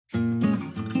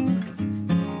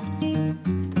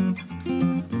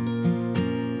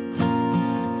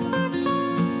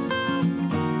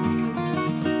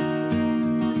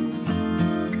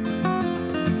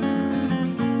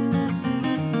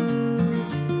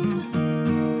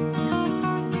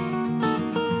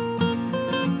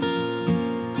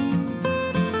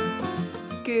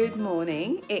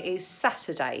it is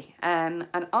Saturday, and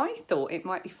I thought it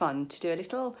might be fun to do a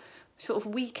little sort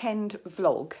of weekend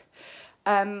vlog.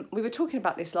 We were talking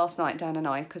about this last night, Dan and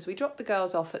I, because we dropped the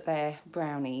girls off at their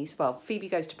brownies. Well, Phoebe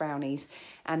goes to brownies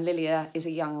and Lilia is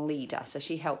a young leader, so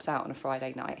she helps out on a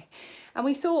Friday night. And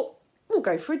we thought, we'll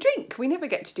go for a drink. We never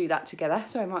get to do that together.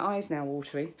 Sorry, my eye's now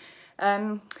watering.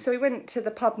 So we went to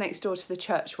the pub next door to the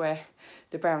church where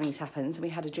the brownies happens, and we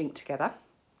had a drink together.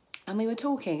 And we were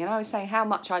talking, and I was saying how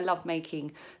much I love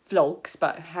making vlogs,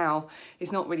 but how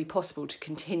it's not really possible to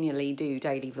continually do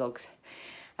daily vlogs.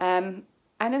 And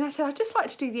then I said, I'd just like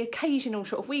to do the occasional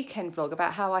sort of weekend vlog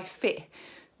about how I fit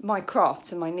my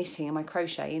crafts and my knitting and my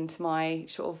crochet into my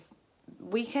sort of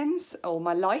weekends or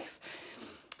my life.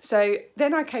 So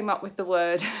then I came up with the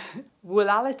word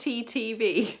Woolality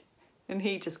TV, and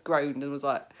he just groaned and was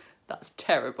like, that's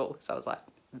terrible. So I was like,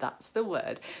 that's the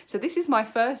word. So this is my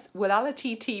first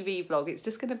Woolality TV vlog. It's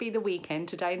just going to be the weekend,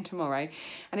 today and tomorrow,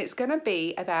 and it's going to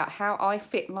be about how I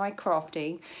fit my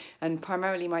crafting and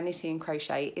primarily my knitting and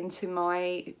crochet into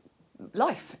my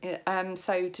life.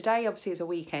 So today obviously is a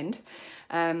weekend,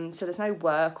 so there's no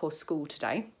work or school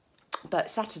today, but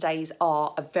Saturdays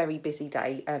are a very busy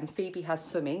day. Phoebe has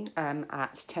swimming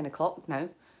at 10 o'clock. No,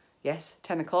 yes,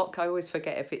 10 o'clock. I always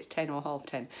forget if it's 10 or half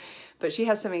 10. But she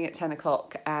has something at 10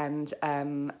 o'clock, and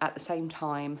at the same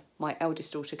time, my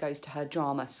eldest daughter goes to her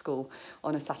drama school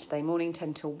on a Saturday morning,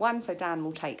 10 till 1, so Dan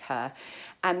will take her.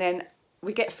 And then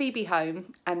we get Phoebe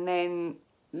home, and then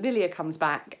Lilia comes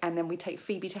back, and then we take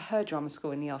Phoebe to her drama school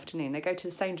in the afternoon. They go to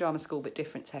the same drama school, but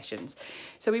different sessions.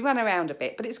 So we run around a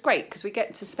bit, but it's great because we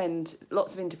get to spend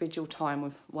lots of individual time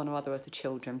with one or other of the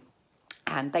children,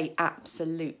 and they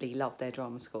absolutely love their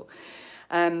drama school.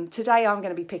 Today I'm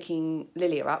going to be picking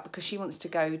Lilia up because she wants to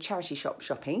go charity shop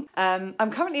shopping. I'm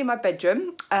currently in my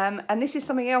bedroom, and this is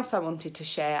something else I wanted to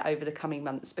share over the coming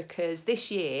months, because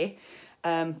this year,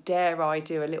 dare I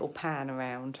do a little pan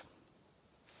around.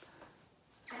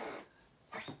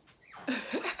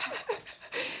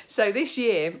 So this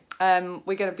year,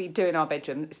 we're going to be doing our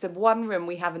bedroom. It's the one room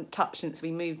we haven't touched since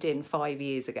we moved in 5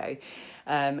 years ago.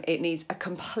 It needs a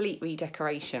complete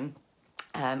redecoration.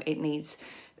 It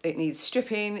needs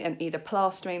stripping and either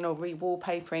plastering or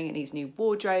re-wallpapering. It needs new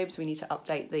wardrobes. We need to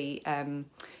update the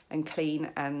and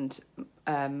clean and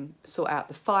sort out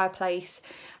the fireplace.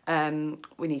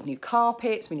 We need new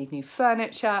carpets. We need new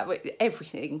furniture.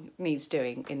 Everything needs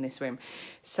doing in this room.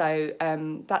 So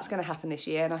that's going to happen this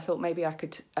year, and I thought maybe I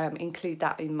could include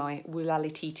that in my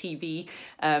Woolality TV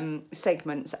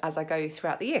segments as I go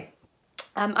throughout the year.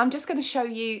 I'm just going to show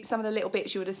you some of the little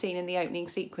bits you would have seen in the opening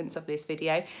sequence of this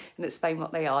video and explain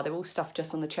what they are. They're all stuffed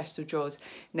just on the chest of drawers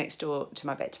next door to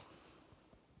my bed.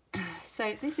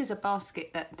 So this is a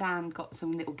basket that Dan got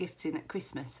some little gifts in at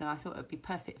Christmas, and I thought it would be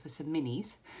perfect for some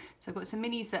minis. So I've got some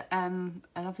minis that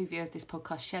a lovely viewer of this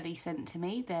podcast, Shelley, sent to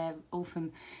me. They're all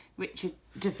from Richard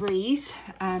DeVries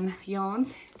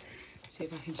yarns. See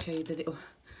if I can show you the little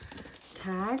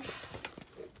tag.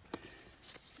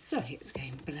 So it's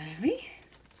getting blurry.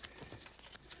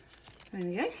 There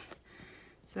we go.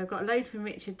 So I've got a load from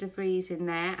Richard DeVries in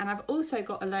there, and I've also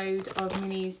got a load of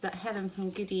minis that Helen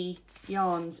from Giddy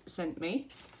Yarns sent me,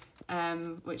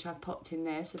 which I've popped in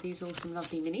there. So these are all some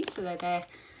lovely minis, so they're there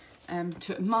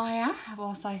to admire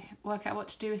whilst I work out what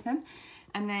to do with them.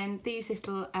 And then these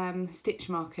little stitch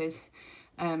markers,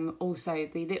 also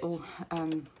the little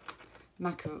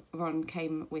macaron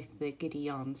came with the Giddy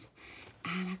Yarns,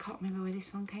 and I can't remember where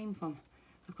this one came from.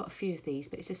 I've got a few of these,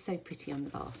 but it's just so pretty on the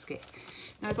basket.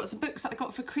 Now I've got some books that I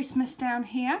got for Christmas down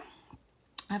here.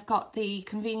 I've got The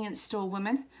Convenience Store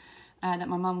Woman that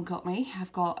my mum got me.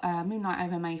 I've got Moonlight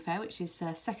Over Mayfair, which is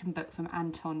the second book from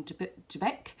Anton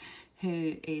Debeck,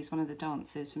 who is one of the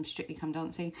dancers from Strictly Come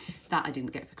Dancing. That I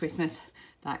didn't get for Christmas.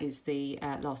 That is the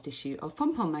last issue of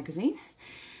Pom Pom magazine.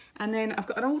 And then I've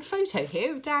got an old photo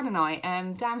here of Dan and I.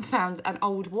 Dan found an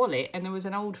old wallet, and there was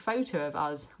an old photo of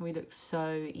us. We look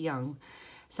so young.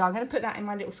 So I'm going to put that in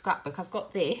my little scrapbook. I've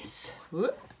got this.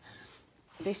 Whoop.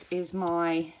 This is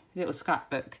my little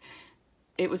scrapbook.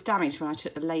 It was damaged when I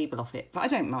took the label off it, but I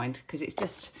don't mind because it's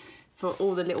just for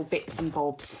all the little bits and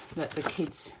bobs that the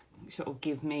kids sort of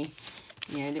give me,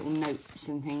 you know, little notes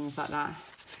and things like that.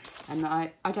 And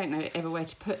I don't know ever where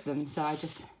to put them, so I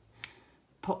just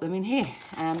pop them in here.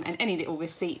 And any little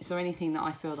receipts or anything that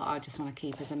I feel that I just want to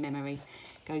keep as a memory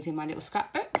goes in my little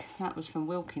scrapbook. That was from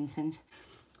Wilkinson's.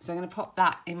 So I'm going to pop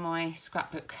that in my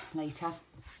scrapbook later.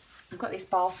 I've got this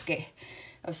basket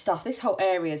of stuff. This whole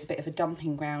area is a bit of a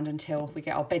dumping ground until we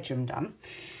get our bedroom done.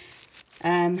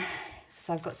 So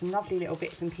So I've got some lovely little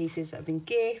bits and pieces that have been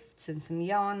gifts and some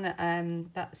yarn.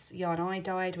 That's yarn I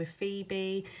dyed with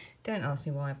Phoebe. Don't ask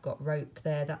me why I've got rope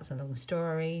there. That's a long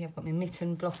story. I've got my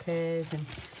mitten blockers and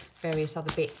various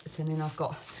other bits. And then I've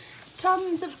got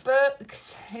tons of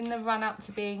books in the run up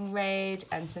to being read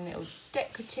and some little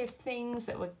decorative things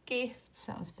that were gifts.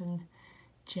 That was from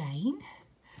Jane.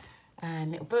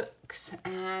 And little books.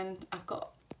 And I've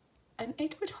got an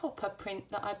Edward Hopper print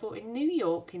that I bought in New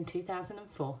York in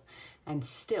 2004 and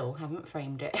still haven't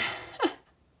framed it.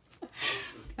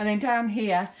 And then down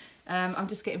here, I'm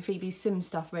just getting Phoebe's swim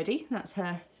stuff ready. That's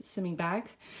her swimming bag.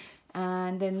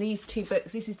 And then these two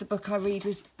books. This is the book I read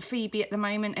with Phoebe at the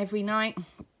moment every night.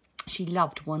 She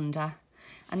loved Wonder.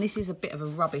 And this is a bit of a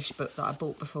rubbish book that I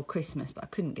bought before Christmas, but I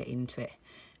couldn't get into it.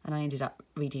 And I ended up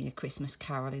reading A Christmas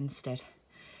Carol instead.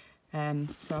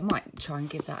 So I might try and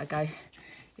give that a go.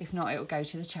 If not, it'll go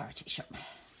to the charity shop.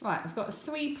 Right, I've got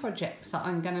 3 projects that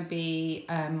I'm going to be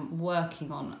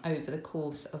working on over the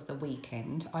course of the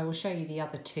weekend. I will show you the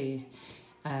other 2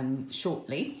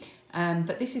 shortly.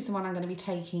 But this is the one I'm going to be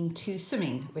taking to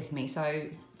swimming with me. So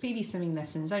Phoebe's swimming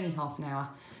lessons, only half an hour,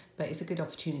 but it's a good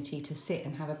opportunity to sit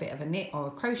and have a bit of a knit or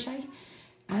a crochet.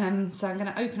 So I'm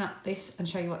going to open up this and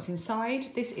show you what's inside.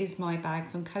 This is my bag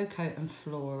from Coco and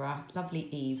Flora, lovely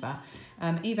Eva.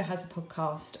 Eva has a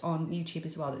podcast on YouTube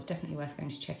as well that's definitely worth going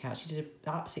to check out. She did an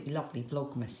absolutely lovely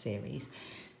Vlogmas series.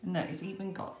 And look, it's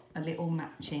even got a little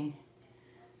matching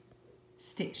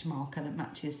stitch marker that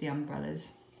matches the umbrellas.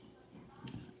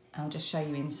 I'll just show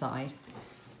you inside.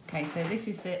 Okay, so this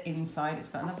is the inside. It's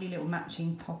got a lovely little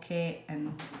matching pocket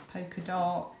and polka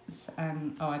dots,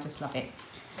 and oh, I just love it.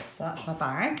 So that's my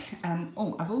bag. And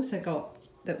oh, I've also got,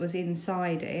 that was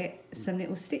inside it, some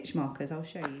little stitch markers. I'll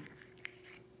show you.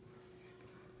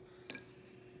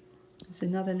 It's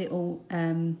another little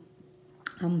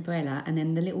umbrella, and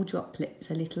then the little droplets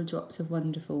are little drops of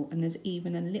wonderful, and there's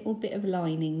even a little bit of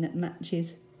lining that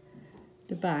matches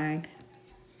the bag.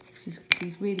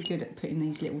 She's really good at putting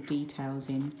these little details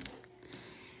in.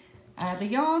 The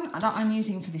yarn that I'm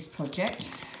using for this project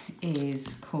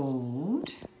is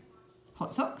called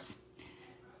Hot Socks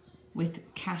with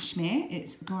cashmere.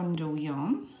 It's Grundle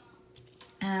yarn.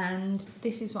 And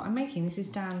this is what I'm making. This is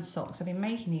Dan's socks. I've been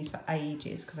making these for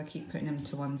ages because I keep putting them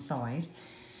to one side.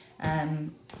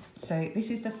 So this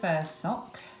is the first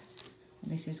sock.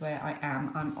 This is where I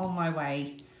am. I'm on my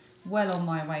way, well on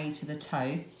my way to the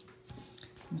toe.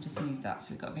 Let me just move that so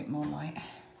we've got a bit more light.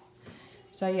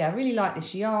 So yeah, I really like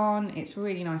this yarn. It's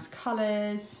really nice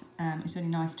colours. It's really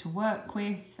nice to work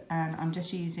with. And I'm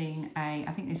just using I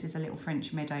think this is a little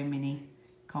French Meadow Mini,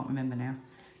 can't remember now,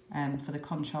 for the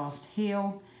contrast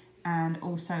heel and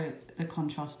also the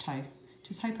contrast toe.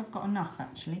 Just hope I've got enough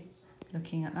actually,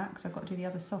 looking at that, because I've got to do the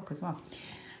other sock as well.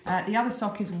 The other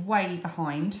sock is way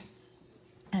behind.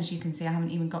 As you can see, I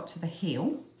haven't even got to the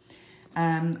heel.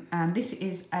 And this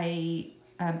is a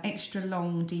extra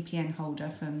long DPN holder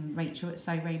from Rachel at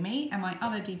So Ray Me, and my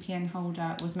other DPN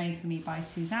holder was made for me by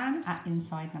Suzanne at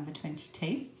inside number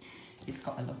 22. It's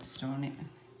got a lobster on it.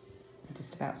 I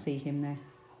just about see him there.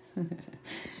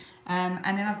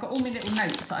 And then I've got all my little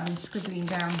notes that I've been scribbling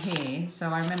down here, so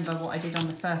I remember what I did on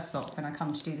the first sock when I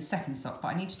come to do the second sock, but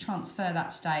I need to transfer that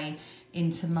today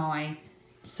into my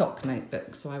sock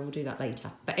notebook, so I will do that later.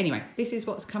 But anyway, this is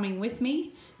what's coming with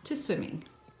me to swimming.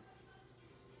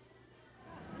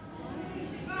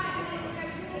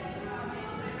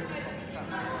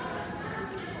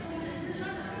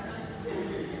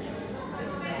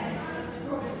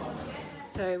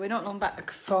 So we're not long back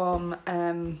from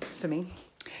swimming,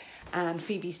 and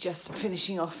Phoebe's just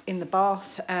finishing off in the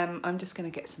bath. I'm just going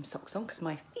to get some socks on because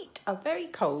my feet are very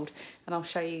cold, and I'll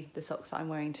show you the socks that I'm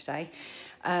wearing today.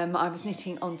 I was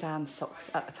knitting on Dan's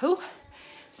socks at the pool,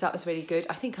 so that was really good.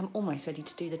 I think I'm almost ready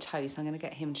to do the toes, so I'm going to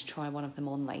get him to try one of them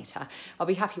on later. I'll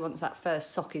be happy once that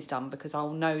first sock is done, because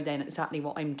I'll know then exactly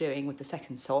what I'm doing with the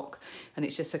second sock, and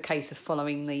it's just a case of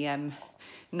following the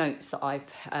notes that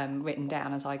I've written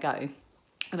down as I go.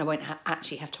 And I won't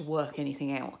actually have to work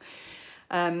anything out.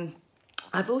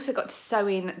 I've also got to sew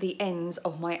in the ends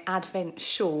of my Advent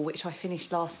shawl, which I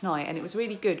finished last night, and it was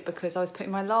really good because I was putting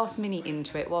my last minute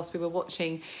into it whilst we were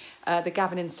watching the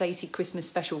Gavin and Stacey Christmas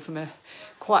special from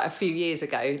quite a few years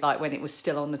ago, like when it was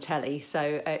still on the telly.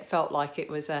 So it felt like it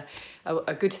was a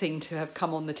good thing to have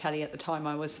come on the telly at the time.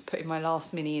 I was putting my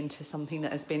last mini into something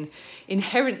that has been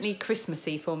inherently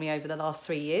Christmassy for me over the last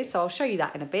 3 years. So I'll show you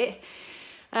that in a bit.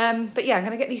 But yeah, I'm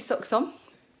going to get these socks on.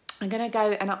 I'm going to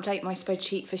go and update my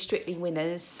spreadsheet for Strictly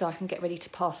winners so I can get ready to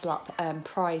parcel up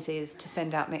prizes to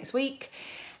send out next week.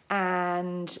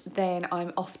 And then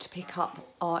I'm off to pick up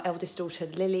our eldest daughter,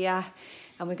 Lilia.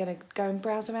 and we're going to go and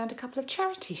browse around a couple of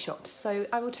charity shops. So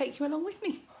I will take you along with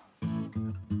me.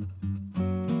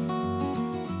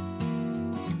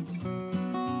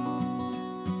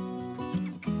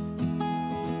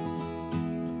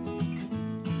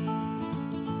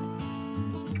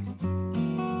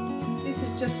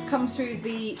 Just come through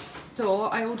the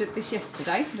door. I ordered this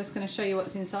yesterday. I'm just going to show you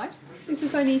what's inside. This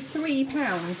was only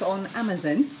 £3 on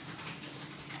Amazon.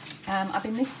 I've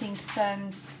been listening to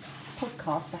Fern's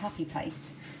podcast, The Happy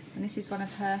Place, and this is one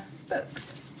of her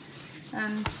books.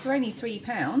 And for only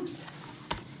 £3,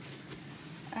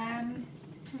 I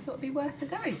thought it'd be worth a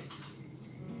go.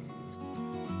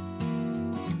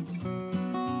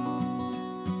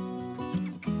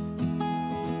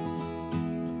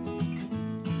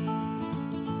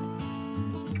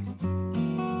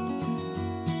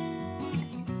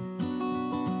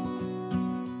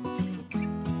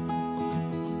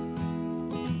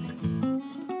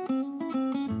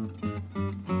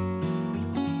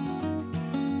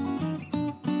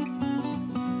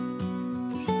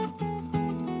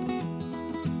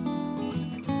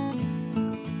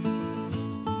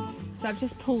 So I've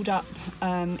just pulled up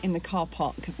in the car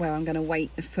park where I'm going to wait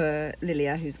for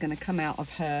Lilia, who's going to come out of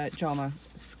her drama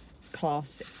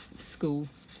class school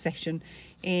session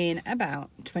in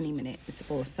about 20 minutes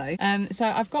or so. So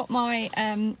I've got my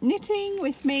knitting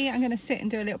with me. I'm going to sit and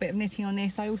do a little bit of knitting on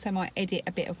this. I also might edit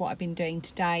a bit of what I've been doing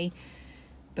today,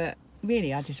 but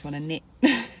really I just want to knit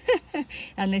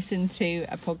and listen to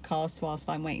a podcast whilst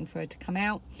I'm waiting for her to come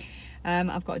out.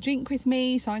 I've got a drink with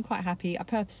me, so I'm quite happy. I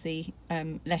purposely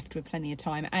left with plenty of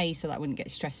time, A, so that I wouldn't get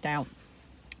stressed out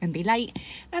and be late,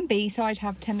 and B, so I'd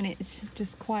have 10 minutes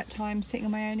just quiet time sitting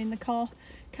on my own in the car,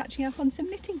 catching up on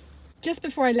some knitting. Just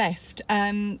before I left,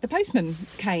 the postman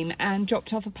came and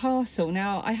dropped off a parcel.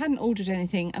 Now, I hadn't ordered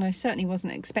anything, and I certainly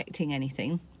wasn't expecting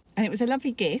anything. And it was a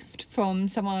lovely gift from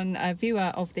someone, a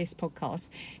viewer of this podcast.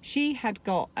 She had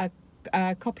got a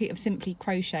copy of Simply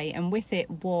Crochet, and with it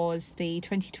was the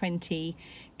 2020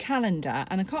 calendar,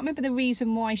 and I can't remember the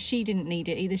reason why she didn't need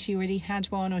it. Either she already had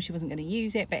one or she wasn't going to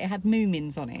use it, but it had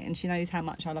Moomins on it, and she knows how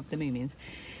much I love the Moomins.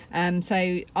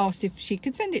 So asked if she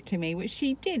could send it to me, which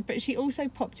she did, but she also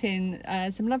popped in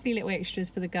some lovely little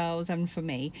extras for the girls and for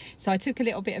me. So I took a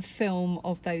little bit of film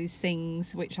of those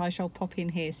things, which I shall pop in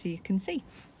here so you can see.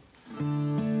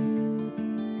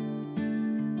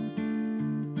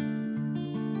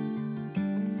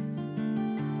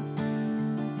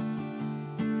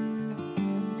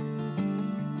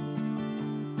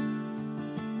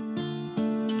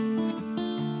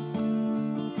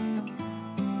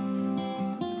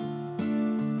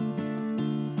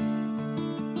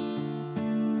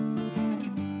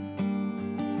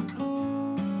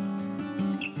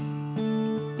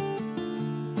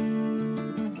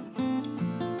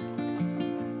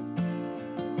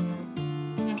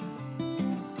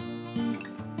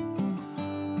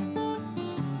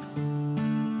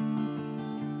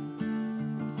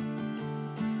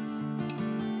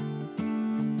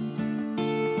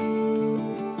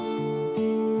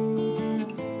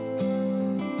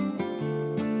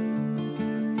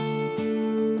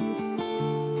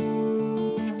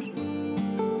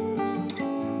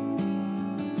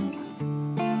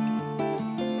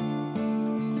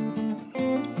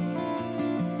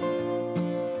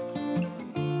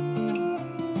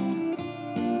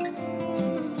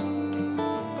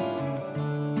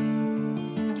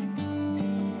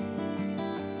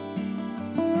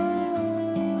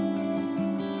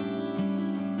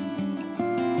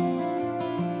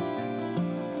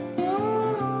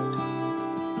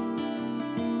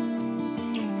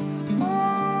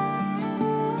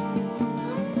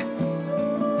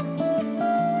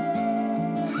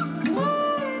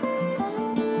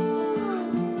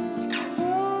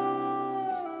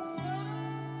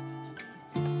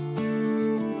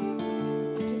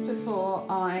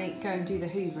 Go and do the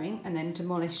hoovering and then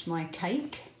demolish my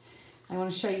cake, I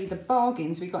want to show you the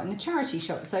bargains we got in the charity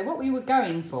shop. So what we were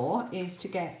going for is to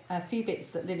get a few bits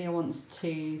that Lilia wants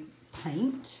to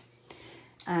paint,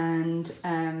 and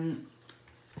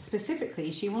specifically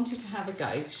she wanted to have a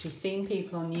go. She's seen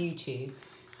people on YouTube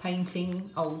painting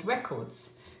old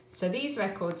records. So these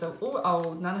records are all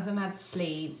old, none of them had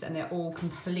sleeves, and they're all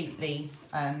completely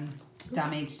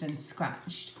damaged and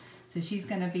scratched. So she's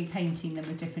going to be painting them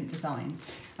with different designs.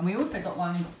 And we also got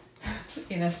one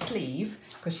in a sleeve,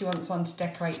 because she wants one to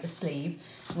decorate the sleeve.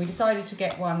 And we decided to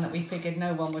get one that we figured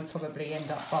no one would probably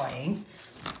end up buying.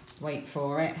 Wait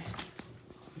for it.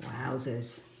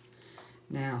 Wowzers.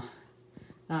 Now,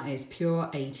 that is pure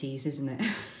 80s, isn't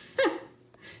it?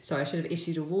 Sorry, I should have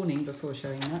issued a warning before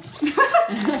showing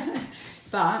that.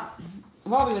 But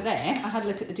while we were there, I had a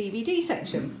look at the DVD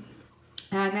section.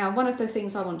 Now, one of the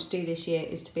things I want to do this year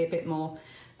is to be a bit more,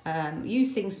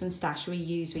 use things from stash,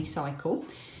 reuse, recycle.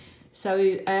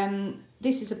 So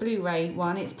this is a Blu-ray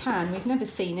one, it's Pan, we've never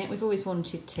seen it, we've always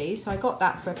wanted to, so I got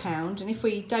that for £1, and if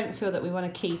we don't feel that we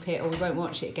want to keep it or we won't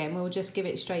watch it again, we'll just give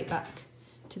it straight back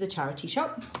to the charity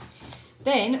shop.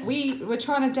 Then we were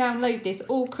trying to download this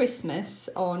all Christmas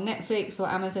on Netflix or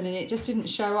Amazon, and it just didn't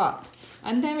show up.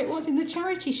 And there it was in the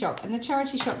charity shop, and the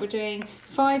charity shop were doing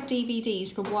 5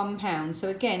 DVDs for £1. So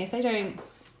again, if we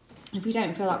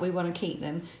don't feel like we want to keep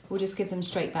them, we'll just give them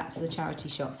straight back to the charity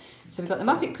shop. So we've got the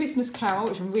Muppet Christmas Carol,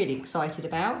 which I'm really excited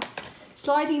about.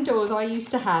 Sliding Doors I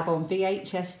used to have on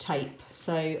VHS tape,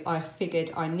 so I figured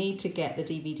I need to get the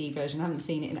DVD version. I haven't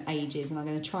seen it in ages, and I'm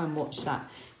going to try and watch that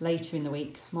later in the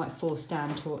week. Might force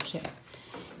Dan to watch it.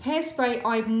 Hairspray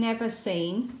I've never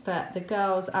seen, but the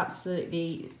girls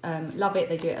absolutely love it.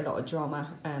 They do it a lot of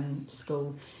drama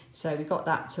school, so we got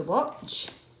that to watch.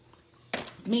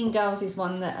 Mean Girls is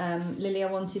one that Lilia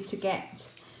wanted to get.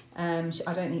 I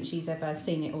don't think she's ever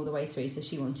seen it all the way through, so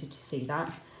she wanted to see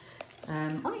that.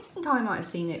 I think I might have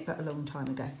seen it, but a long time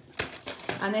ago.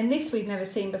 And then this we've never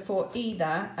seen before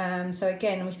either. So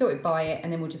again, we thought we'd buy it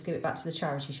and then we'll just give it back to the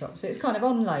charity shop. So it's kind of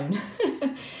on loan.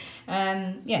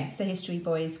 Yeah, it's the History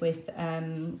Boys with,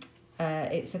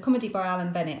 it's a comedy by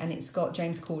Alan Bennett, and it's got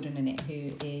James Corden in it,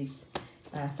 who is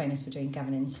famous for doing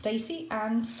Gavin and Stacey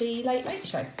and The Late Late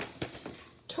Show.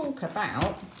 Talk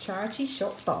about charity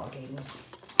shop bargains.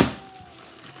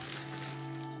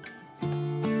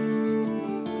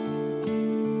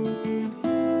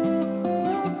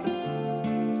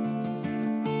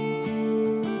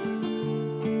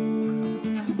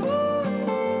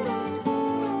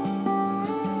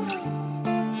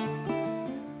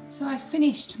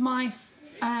 Finished my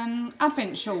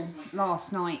Advent shawl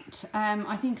last night.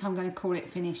 I think I'm going to call it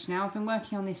finished now. I've been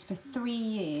working on this for 3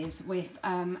 years with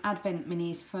Advent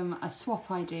minis from a swap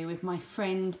I do with my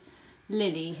friend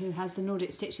Lily, who has the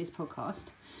Nordic Stitches podcast.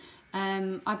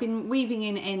 I've been weaving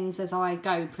in ends as I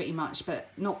go pretty much, but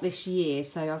not this year,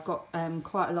 so I've got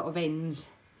quite a lot of ends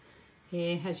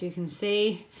here, as you can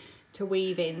see, to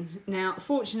weave in. Now,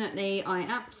 fortunately, I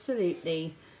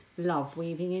absolutely love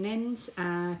weaving in ends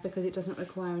because it doesn't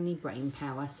require any brain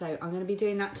power. So I'm going to be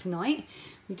doing that tonight.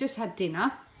 We've just had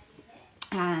dinner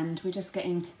and we're just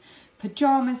getting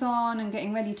pyjamas on and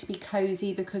getting ready to be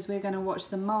cozy because we're going to watch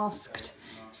The Masked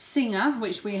Singer,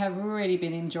 which we have really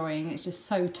been enjoying. It's just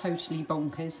so totally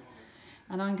bonkers.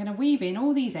 And I'm going to weave in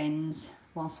all these ends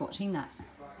whilst watching that.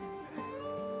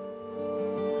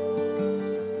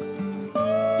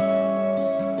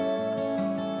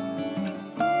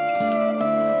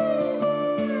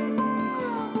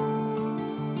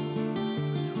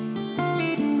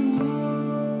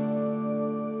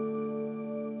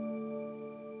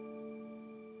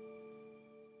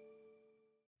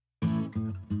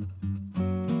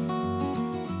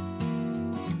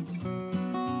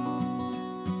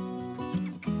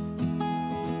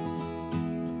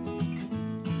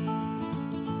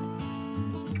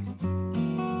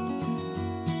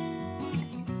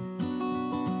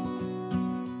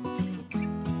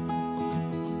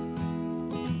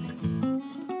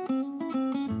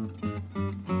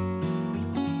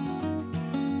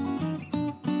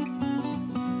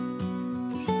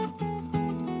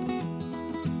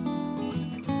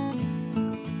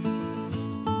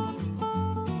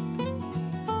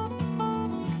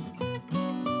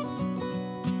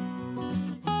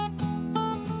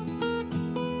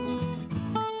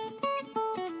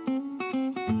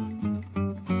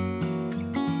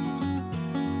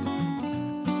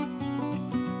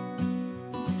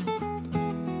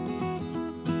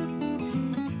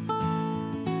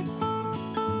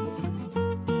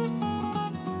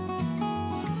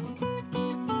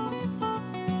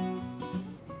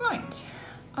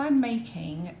 I'm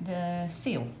making the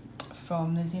seal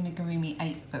from the Zumigurumi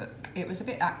 8 book. It was a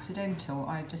bit accidental.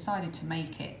 I decided to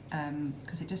make it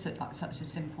because it just looked like such a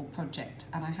simple project,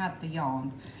 and I had the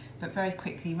yarn but very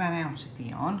quickly ran out of the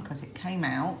yarn because it came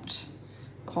out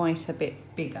quite a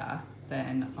bit bigger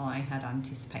than I had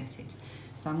anticipated.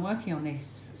 So I'm working on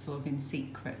this sort of in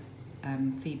secret.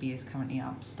 Phoebe is currently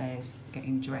upstairs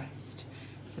getting dressed.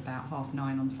 It's about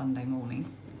 9:30 on Sunday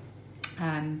morning.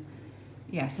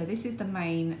 Yeah, so this is the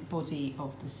main body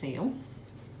of the seal.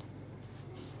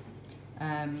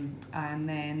 And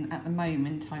then at the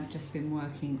moment I've just been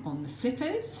working on the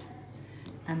flippers,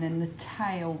 and then the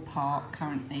tail part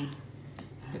currently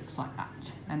looks like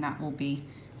that, and that will be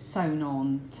sewn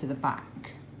on to the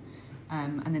back.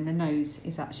 And then the nose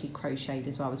is actually crocheted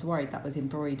as well. I was worried that was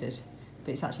embroidered,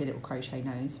 but it's actually a little crochet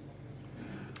nose.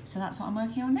 So that's what I'm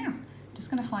working on now.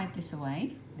 Just going to hide this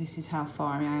away. this is how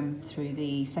far I am through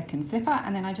the second flipper,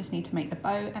 and then I just need to make the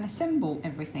bow and assemble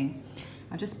everything.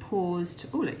 I just paused,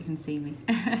 oh look, you can see me.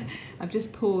 I've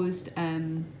just paused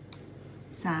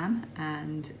Sam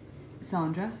and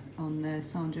Sandra on the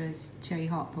Sandra's Cherry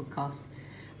Heart podcast.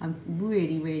 I'm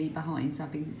really behind, so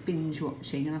I've been binge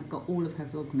watching, and I've got all of her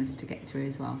Vlogmas to get through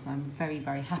as well, so I'm very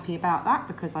happy about that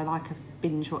because I like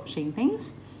binge watching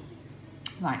things.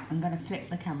 Right, I'm going to flip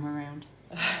the camera around.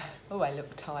 Oh, I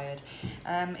look tired.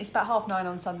 It's about 9:30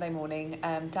 on Sunday morning.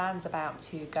 Dan's about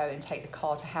to go and take the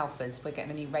car to Halfords. We're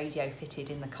getting a new radio fitted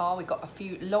in the car. We've got a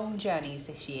few long journeys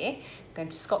this year. We're going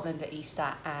to Scotland at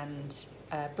Easter and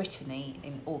Brittany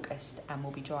in August, and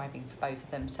we'll be driving for both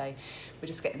of them. So we're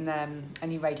just getting a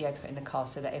new radio put in the car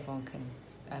so that everyone can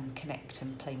connect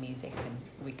and play music, and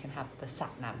we can have the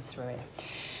sat-nav through it.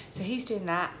 So he's doing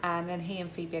that, and then he and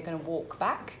Phoebe are going to walk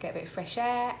back, get a bit of fresh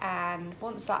air, and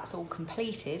once that's all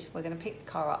completed, we're going to pick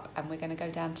the car up and we're going to go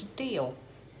down to Deal.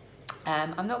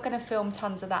 I'm not going to film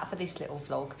tons of that for this little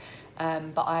vlog,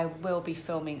 but I will be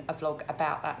filming a vlog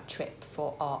about that trip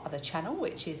for our other channel,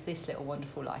 which is This Little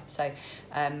Wonderful Life. So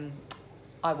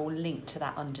I will link to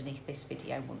that underneath this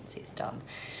video once it's done.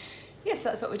 Yes,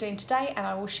 that's what we're doing today, and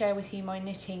I will share with you my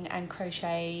knitting and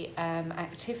crochet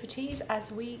activities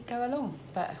as we go along.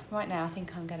 But right now I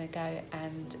think I'm going to go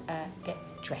and get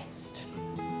dressed.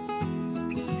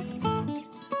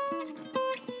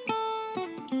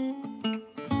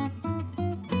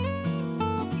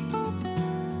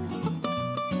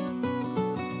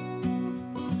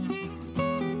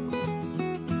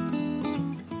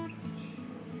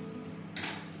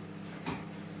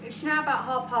 It's now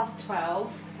about 12:30.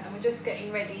 We're just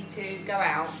getting ready to go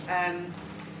out.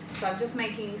 So I'm just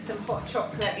making some hot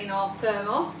chocolate in our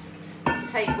thermos to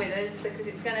take with us because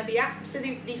it's going to be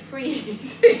absolutely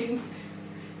freezing.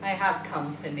 I have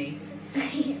company.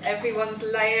 Everyone's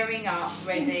layering up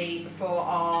ready for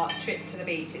our trip to the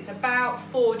beach. It's about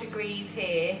 4 degrees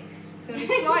here. It's going to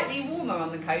be slightly warmer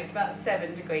on the coast, about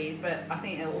 7 degrees, but I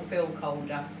think it will feel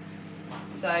colder.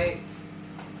 So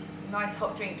nice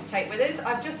hot drink to take with us.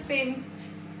 I've just been...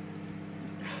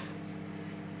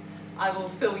 I will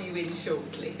fill you in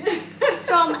shortly.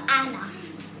 From Anna.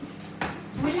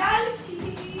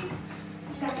 Woolality.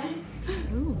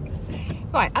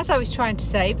 Right, as I was trying to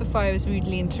say before I was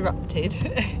rudely interrupted,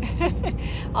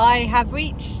 I have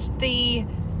reached the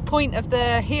point of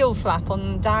the heel flap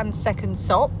on Dan's second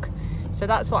sock. So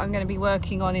that's what I'm going to be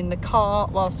working on in the car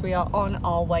whilst we are on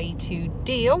our way to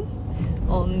Deal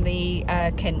on the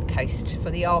Kent coast for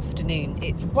the afternoon.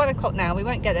 It's 1 o'clock now. We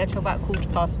won't get there till about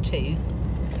 2:15.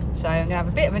 So I'm going to have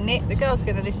a bit of a knit, the girls are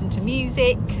going to listen to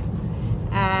music,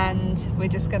 and we're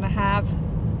just going to have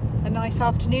a nice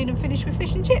afternoon and finish with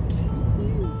fish and chips.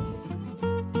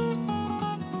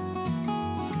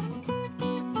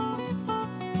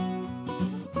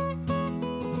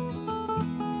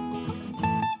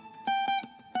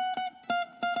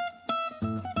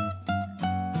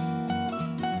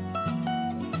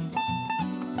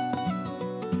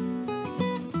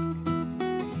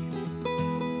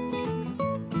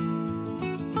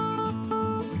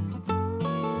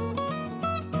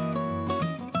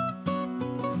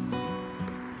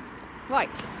 Right,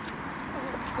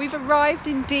 we've arrived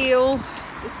in Deal.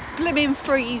 It's blooming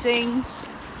freezing.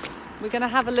 We're going to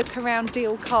have a look around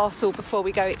Deal Castle before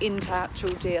we go into actual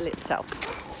Deal itself.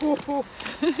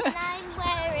 And I'm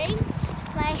wearing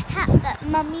my hat that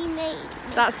Mummy made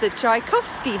me. That's the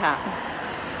Tchaikovsky hat.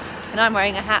 And I'm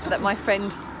wearing a hat that my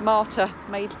friend Marta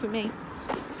made for me.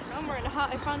 I'm wearing a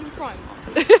hat I found in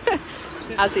Primark.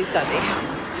 As is Daddy.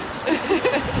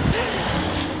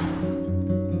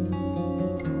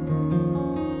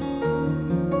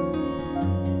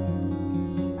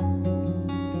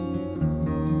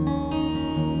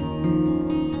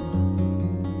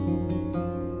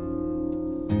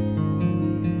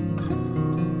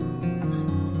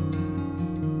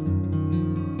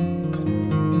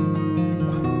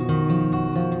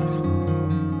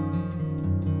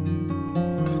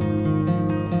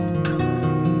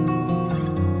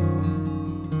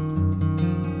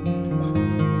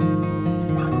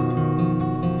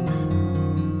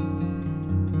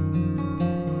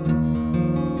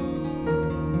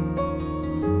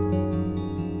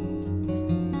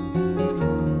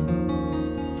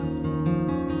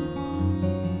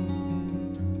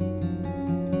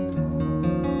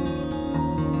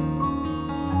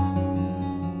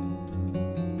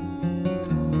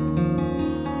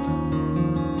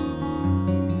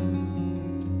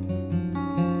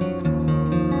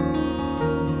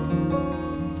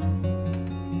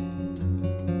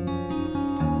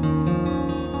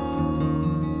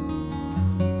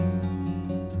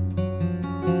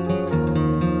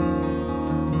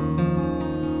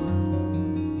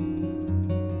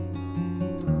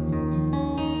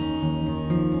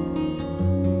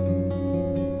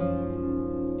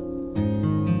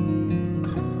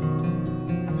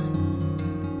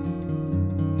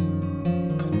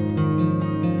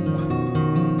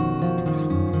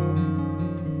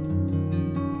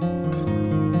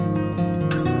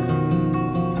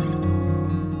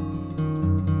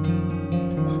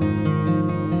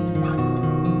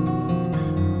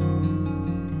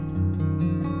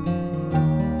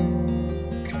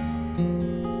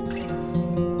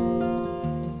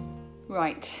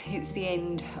 Right, it's the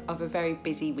end of a very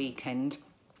busy weekend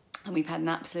and we've had an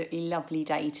absolutely lovely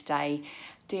day today.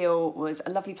 Deal was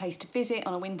a lovely place to visit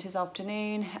on a winter's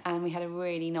afternoon, and we had a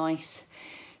really nice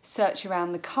search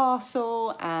around the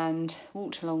castle and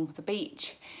walked along the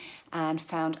beach and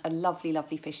found a lovely,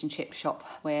 lovely fish and chip shop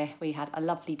where we had a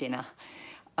lovely dinner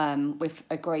with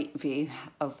a great view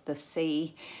of the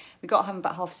sea. We got home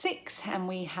about 6:30 and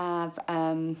we have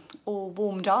all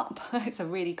warmed up. It's a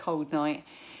really cold night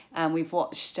and we've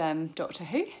watched Doctor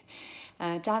Who.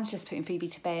 Dan's just putting Phoebe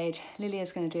to bed.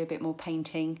 Lilia's going to do a bit more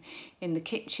painting in the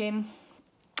kitchen,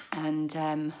 and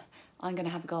I'm going to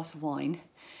have a glass of wine,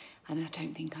 and I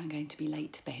don't think I'm going to be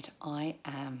late to bed. I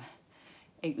am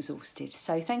exhausted.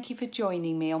 So thank you for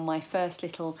joining me on my first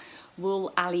little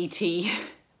Woolality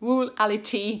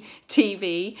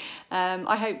TV.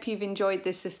 I hope you've enjoyed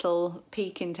this little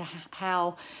peek into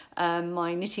how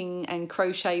my knitting and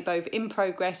crochet, both in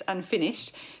progress and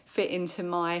finished, fit into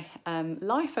my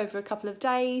life over a couple of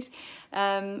days.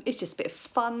 It's just a bit of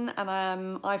fun,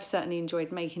 and I've certainly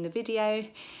enjoyed making the video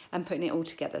and putting it all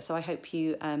together, so I hope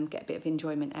you get a bit of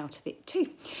enjoyment out of it too.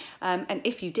 And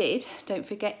if you did, don't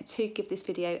forget to give this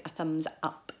video a thumbs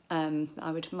up.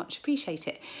 I would much appreciate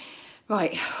it.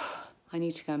 Right, I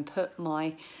need to go and put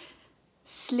my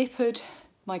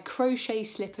crochet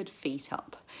slippered feet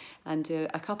up and do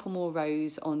a couple more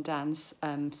rows on Dan's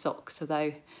socks,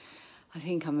 although I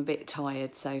think I'm a bit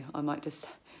tired, so I might just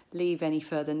leave any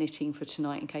further knitting for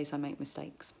tonight in case I make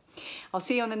mistakes. I'll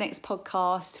see you on the next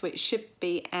podcast, which should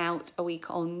be out a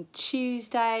week on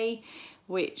Tuesday,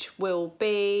 which will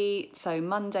be, so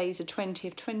Monday's the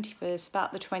 20th, 21st,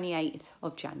 about the 28th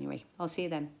of January. I'll see you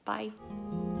then. Bye.